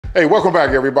Hey, welcome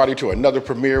back everybody to another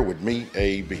premiere with me,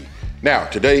 AB. Now,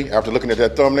 today, after looking at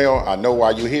that thumbnail, I know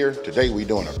why you're here. Today, we're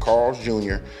doing a Carl's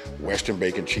Jr Western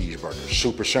Bacon Cheeseburger.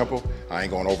 Super simple. I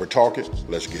ain't gonna over talk it.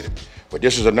 Let's get it. But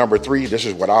this is a number 3. This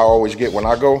is what I always get when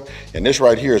I go. And this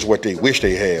right here is what they wish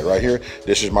they had right here.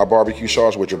 This is my barbecue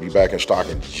sauce, which will be back in stock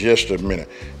in just a minute.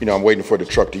 You know, I'm waiting for the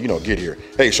truck to, get here.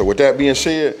 Hey, so with that being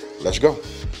said, let's go.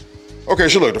 Okay,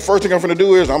 so look, the first thing I'm gonna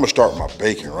do is I'm gonna start with my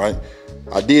bacon, right?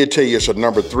 I did tell you it's a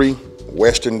number 3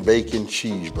 Western Bacon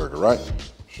Cheeseburger, right?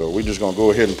 So we're just gonna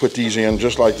go ahead and put these in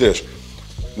just like this.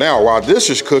 Now, while this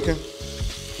is cooking,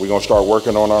 we're gonna start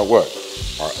working on our what?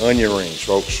 Our onion rings,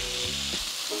 folks.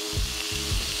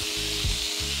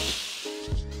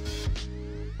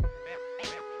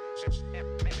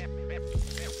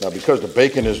 Now, because the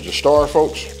bacon is the star,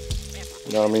 folks,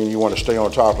 you know what I mean? You wanna stay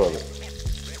on top of it.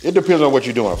 It depends on what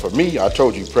you're doing. For me, I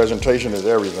told you, presentation is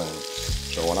everything.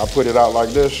 So when I put it out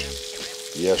like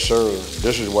this, yes sir,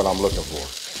 this is what I'm looking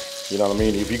for. You know what I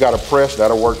mean? If you got a press,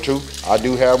 that'll work too. I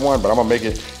do have one, but I'm gonna make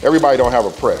it, everybody don't have a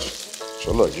press.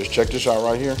 So look, just check this out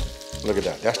right here. Look at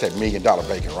that, that's that $1 million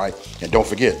bacon, right? And don't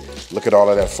forget, look at all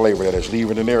of that flavor that is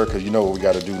leaving in there, because you know what we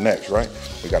gotta do next, right?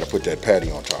 We gotta put that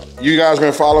patty on top. You guys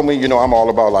been following me, you know I'm all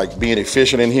about like being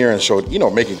efficient in here, and so,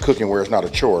 making cooking where it's not a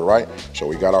chore, right? So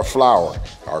we got our flour,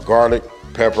 our garlic,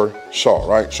 pepper, salt,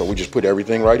 right? So we just put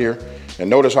everything right here. And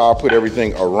notice how I put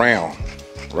everything around,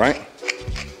 right?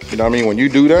 You know what I mean? When you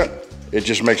do that, it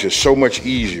just makes it so much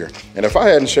easier. And if I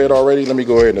hadn't said already, let me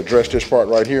go ahead and address this part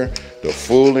right here. The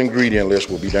full ingredient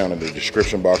list will be down in the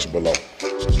description box below.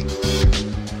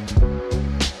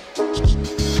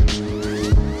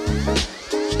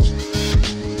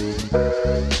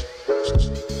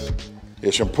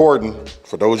 It's important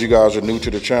for those of you guys who are new to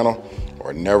the channel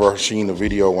or never seen the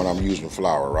video when I'm using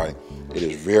flour, right? It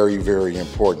is very, very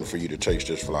important for you to taste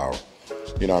this flour.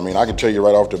 You know what I mean? I can tell you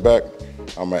right off the bat,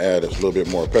 I'm gonna add a little bit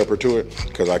more pepper to it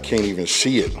because I can't even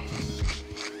see it,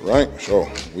 right? So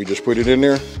we just put it in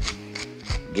there,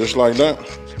 just like that.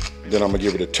 Then I'm gonna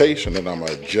give it a taste, and then I'm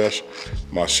gonna adjust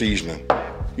my seasoning,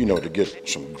 to get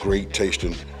some great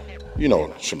tasting,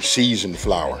 some seasoned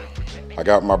flour. I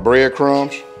got my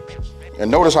breadcrumbs, and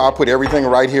notice how I put everything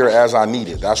right here as I need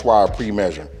it. That's why I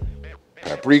pre-measure.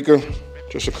 Paprika,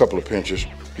 just a couple of pinches,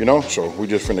 so we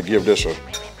just finna give this a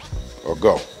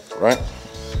go, right?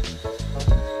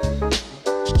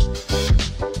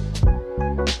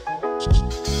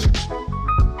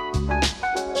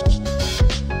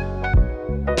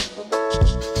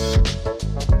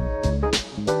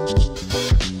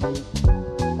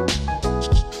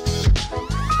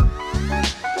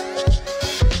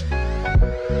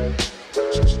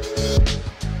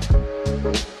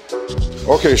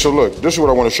 Okay, so look, this is what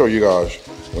I want to show you guys.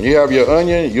 When you have your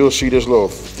onion, you'll see this little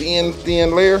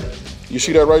thin layer. You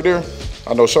see that right there?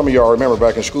 I know some of y'all remember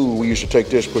back in school, we used to take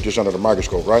this, put this under the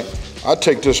microscope, right? I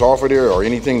take this off of there, or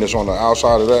anything that's on the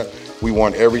outside of that. We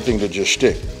want everything to just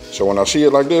stick. So when I see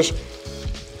it like this,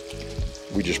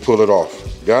 we just pull it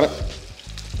off. Got it?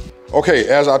 Okay,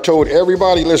 as I told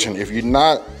everybody, listen, if you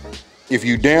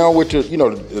down with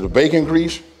the bacon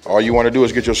grease, all you want to do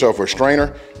is get yourself a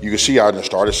strainer. You can see I done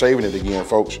started saving it again,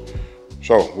 folks.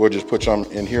 So we'll just put some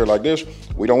in here like this.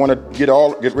 We don't want to get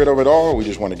rid of it all. We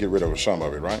just want to get rid of some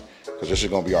of it, right? Because this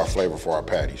is going to be our flavor for our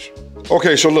patties.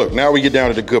 Okay, so look, now we get down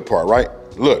to the good part, right?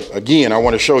 Look, again, I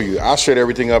want to show you. I set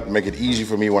everything up and make it easy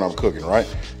for me when I'm cooking, right?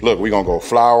 Look, we're going to go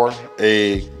flour,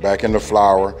 egg, back in the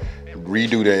flour,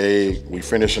 redo the egg. We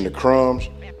finish in the crumbs,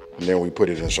 and then we put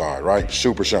it inside, right?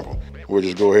 Super simple. We'll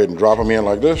just go ahead and drop them in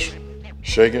like this.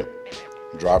 Shake it,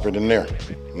 drop it in there.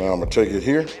 Now I'm gonna take it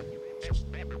here,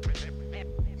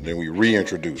 then we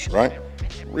reintroduce, right?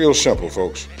 Real simple,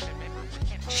 folks.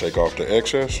 Shake off the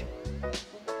excess.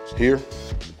 Here,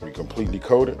 we completely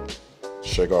coat it.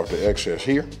 Shake off the excess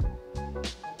here.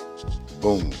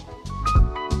 Boom.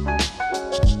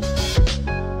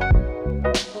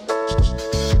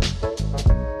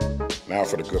 Now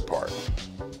for the good part.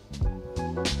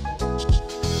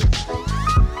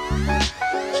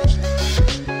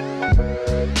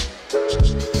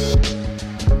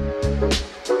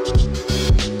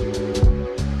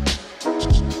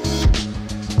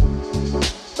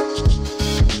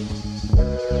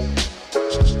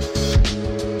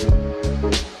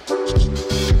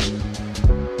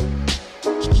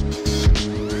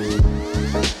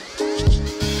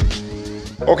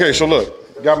 Okay, so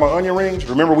look, got my onion rings.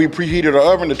 Remember we preheated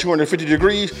our oven to 250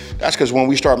 degrees? That's because when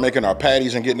we start making our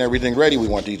patties and getting everything ready, we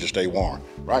want these to stay warm,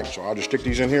 right? So I'll just stick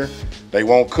these in here. They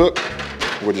won't cook,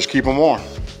 we'll just keep them warm.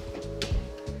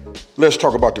 Let's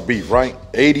talk about the beef, right?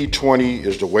 80-20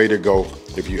 is the way to go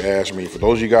if you ask me. For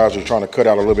those of you guys that are trying to cut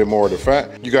out a little bit more of the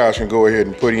fat, you guys can go ahead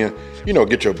and put in, you know,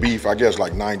 get your beef, I guess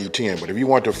like 90-10. But if you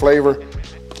want the flavor,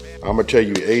 I'm gonna tell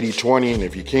you 80-20, and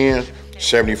if you can,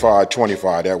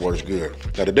 75-25, that works good.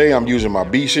 Now today I'm using my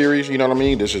B series, you know what I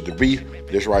mean? This is the beef.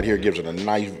 This right here gives it a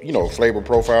nice, you know, flavor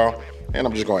profile. And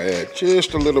I'm just gonna add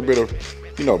just a little bit of,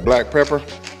 you know, black pepper.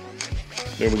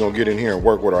 Then we're gonna get in here and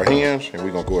work with our hands, and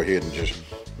we're gonna go ahead and just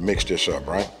mix this up,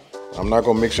 right? I'm not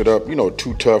gonna mix it up, you know,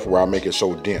 too tough where I make it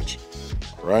so dense,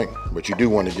 right? But you do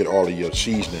want to get all of your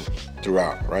seasoning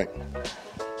throughout, right?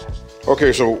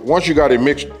 Okay, so once you got it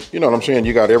mixed, you know what I'm saying,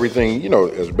 you got everything, you know,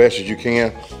 as best as you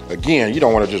can. Again, you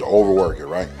don't want to just overwork it,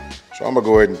 right? So I'm gonna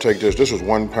go ahead and take this. This was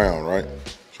 1 pound, right?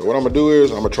 So what I'm gonna do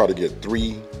is I'm gonna try to get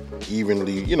 3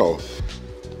 evenly, you know,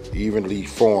 evenly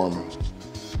formed,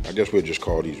 I guess we'll just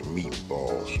call these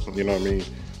meatballs, you know what I mean?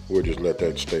 We'll just let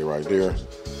that stay right there,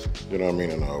 you know what I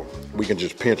mean? And we can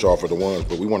just pinch off of the ones,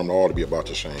 but we want them all to be about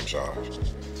the same size.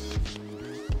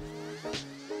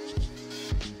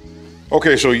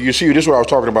 Okay, so you see, this is what I was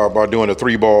talking about doing the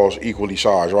 3 balls equally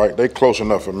sized, right? They close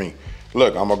enough for me.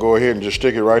 Look, I'm gonna go ahead and just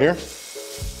stick it right here,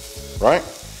 right?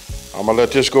 I'm gonna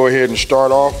let this go ahead and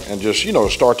start off and just, you know,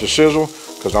 start to sizzle,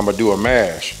 because I'm gonna do a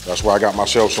mash. That's why I got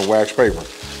myself some wax paper.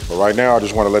 But right now, I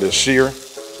just wanna let it sear,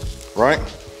 right?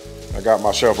 I got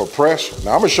myself a press.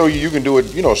 Now I'm gonna show you, you can do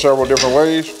it, you know, several different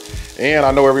ways. And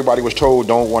I know everybody was told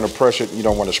don't wanna press it, you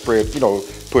don't wanna spread, you know,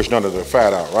 push none of the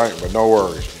fat out, right? But no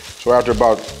worries. So after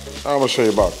about, I'm gonna say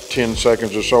about 10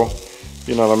 seconds or so,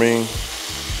 you know what I mean?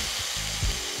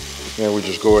 Then we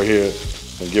just go ahead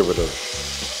and give it a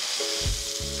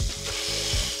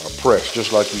press,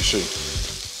 just like you see.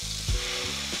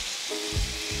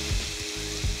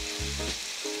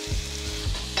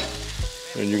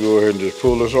 And you go ahead and just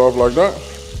pull this off like that.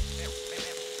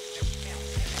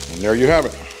 And there you have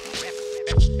it.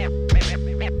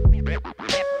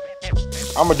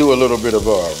 I'm gonna do a little bit of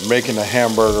making a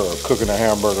hamburger or cooking a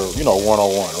hamburger, you know,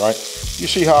 101, right? You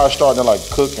see how it's starting to like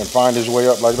cook and find its way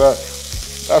up like that?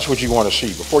 That's what you want to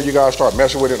see. Before you guys start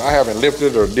messing with it, I haven't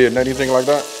lifted or did anything like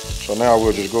that. So now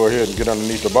we'll just go ahead and get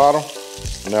underneath the bottom,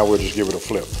 and now we'll just give it a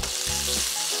flip.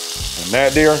 And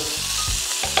that there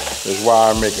is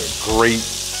why I make a great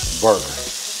burger.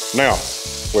 Now,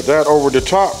 with that over the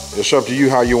top, it's up to you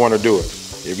how you want to do it.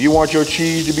 If you want your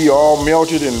cheese to be all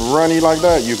melted and runny like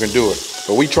that, you can do it.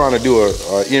 But we trying to do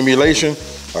a emulation,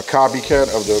 a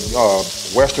copycat of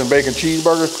the Western Bacon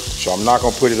Cheeseburger, so I'm not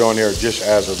gonna put it on there just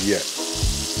as of yet.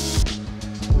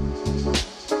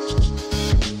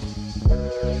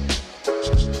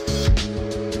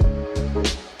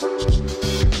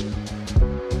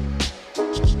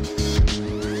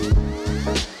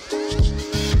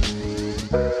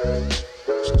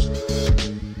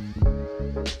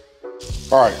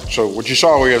 All right, so what you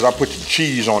saw here is I put the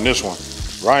cheese on this one,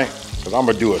 right? Because I'm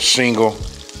gonna do a single,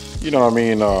 you know what I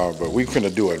mean? But we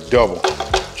finna do a double,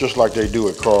 just like they do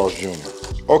at Carl's Jr.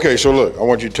 Okay, so look, I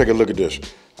want you to take a look at this.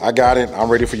 I got it. I'm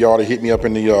ready for y'all to hit me up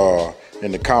in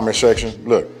the comment section.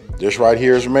 Look, this right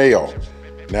here is mayo.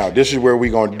 Now, this is where we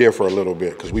gonna differ a little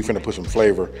bit, because we finna put some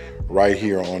flavor right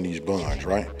here on these buns,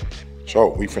 right? So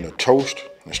we finna toast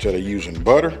instead of using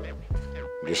butter.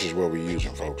 This is what we're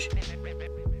using, folks.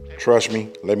 Trust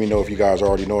me, let me know if you guys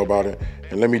already know about it.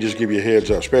 And let me just give you a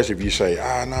heads up, especially if you say,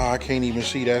 no, I can't even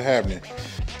see that happening.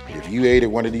 If you ate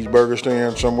at one of these burger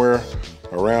stands somewhere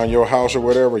around your house or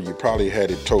whatever, you probably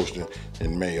had it toasted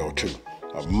in mayo too.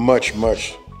 A much,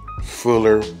 much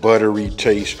fuller, buttery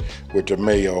taste with the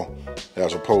mayo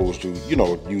as opposed to, you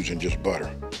know, using just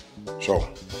butter. So,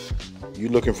 you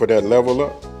looking for that level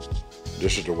up?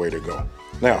 This is the way to go.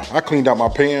 Now, I cleaned out my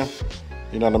pan.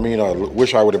 You know what I mean? I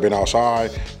wish I would have been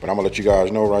outside, but I'm gonna let you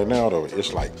guys know right now though,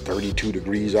 it's like 32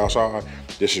 degrees outside.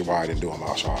 This is why I didn't do them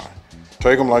outside.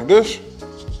 Take them like this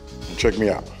and check me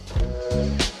out.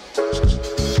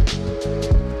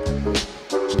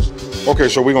 Okay,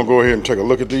 so we're gonna go ahead and take a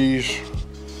look at these.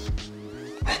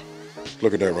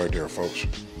 Look at that right there, folks.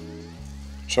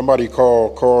 Somebody call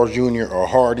Carl's Jr. or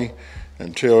Hardy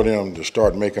and tell them to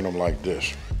start making them like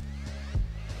this.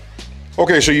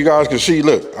 Okay, so you guys can see,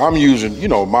 look, I'm using, you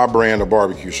know, my brand of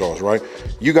barbecue sauce, right?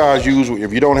 You guys use,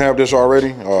 if you don't have this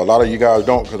already, a lot of you guys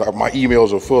don't, because my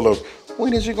emails are full of,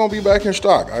 when is it gonna be back in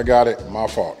stock? I got it, my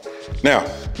fault. Now,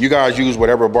 you guys use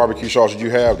whatever barbecue sauce you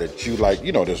have that you like,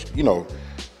 you know, that's, you know,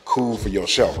 cool for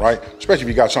yourself, right? Especially if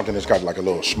you got something that's got like a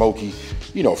little smoky,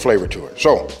 you know, flavor to it.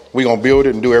 So, we're gonna build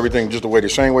it and do everything just the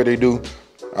same way they do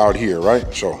out here,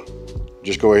 right? So,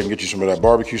 just go ahead and get you some of that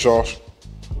barbecue sauce.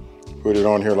 Put it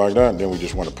on here like that, and then we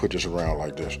just want to put this around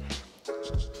like this.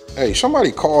 Hey,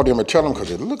 somebody call them and tell them, because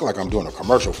it look like I'm doing a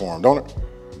commercial for them, don't it?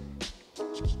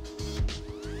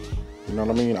 You know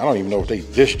what I mean? I don't even know if they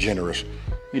this generous,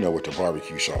 you know, with the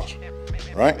barbecue sauce,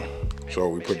 right? So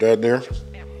we put that there.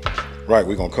 Right,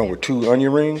 we're gonna come with 2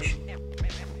 onion rings.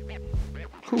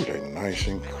 Ooh, they nice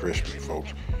and crispy,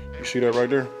 folks. You see that right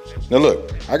there? Now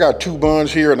look, I got 2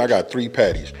 buns here and I got 3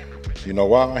 patties. You know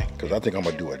why? Because I think I'm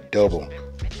gonna do a double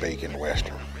bacon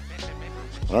western.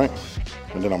 All right?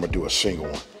 And then I'm gonna do a single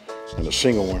one. And the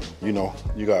single one, you know,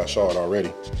 you guys saw it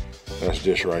already. That's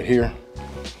this right here.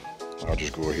 I'll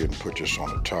just go ahead and put this on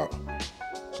the top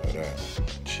of that,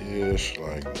 just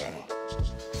like that.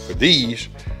 For these,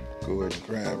 go ahead and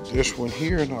grab this one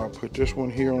here and I'll put this one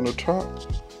here on the top.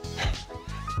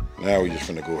 Now we're just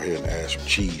gonna go ahead and add some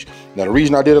cheese. Now the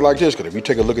reason I did it like this, because if you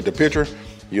take a look at the picture,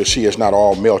 you'll see it's not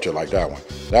all melted like that one.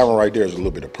 That one right there is a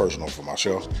little bit of personal for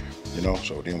myself, you know,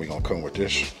 so then we're gonna come with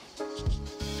this,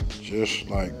 just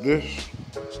like this.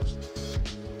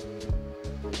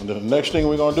 And then the next thing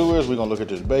we're gonna do is we're gonna look at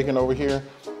this bacon over here.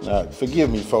 Now, forgive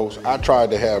me folks, I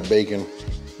tried to have bacon,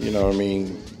 you know what I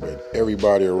mean, but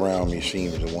everybody around me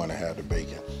seems to want to have the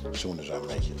bacon as soon as I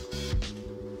make it.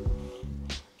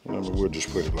 Remember, we'll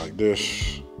just put it like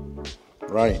this,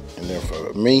 right? And then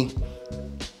for me,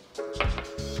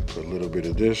 put a little bit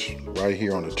of this right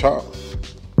here on the top.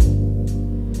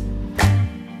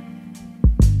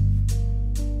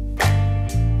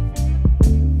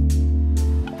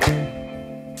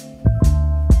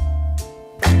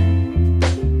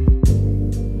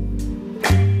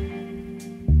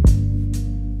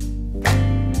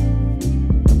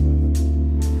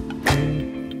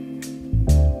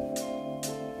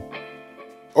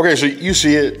 Okay, so you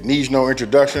see it, needs no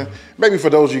introduction. Maybe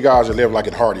for those of you guys that live like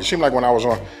in Hardy, it seemed like when I was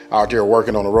out there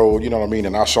working on the road, you know what I mean,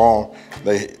 and I saw them,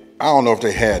 I don't know if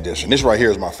they had this, and this right here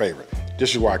is my favorite.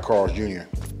 This is why Carl's Jr.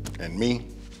 and me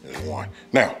is one.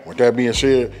 Now, with that being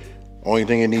said, only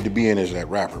thing it need to be in is that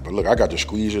wrapper. But look, I got to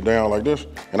squeeze it down like this,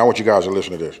 and I want you guys to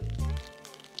listen to this.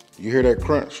 You hear that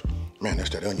crunch? Man,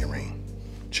 that's that onion ring.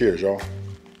 Cheers, y'all.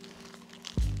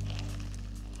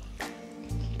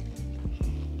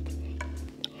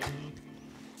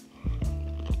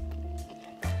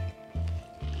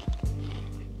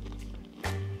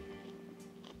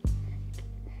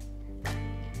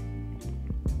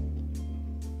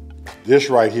 This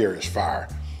right here is fire.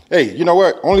 Hey, you know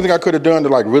what? Only thing I could have done to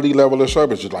like really level this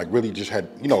up is just like really just had,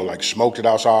 you know, like smoked it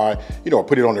outside, you know,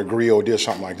 put it on the grill, did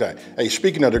something like that. Hey,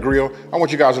 speaking of the grill, I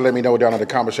want you guys to let me know down in the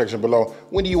comment section below,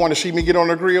 when do you want to see me get on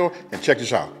the grill? And check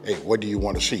this out. Hey, what do you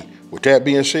want to see? With that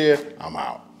being said, I'm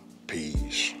out.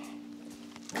 Peace.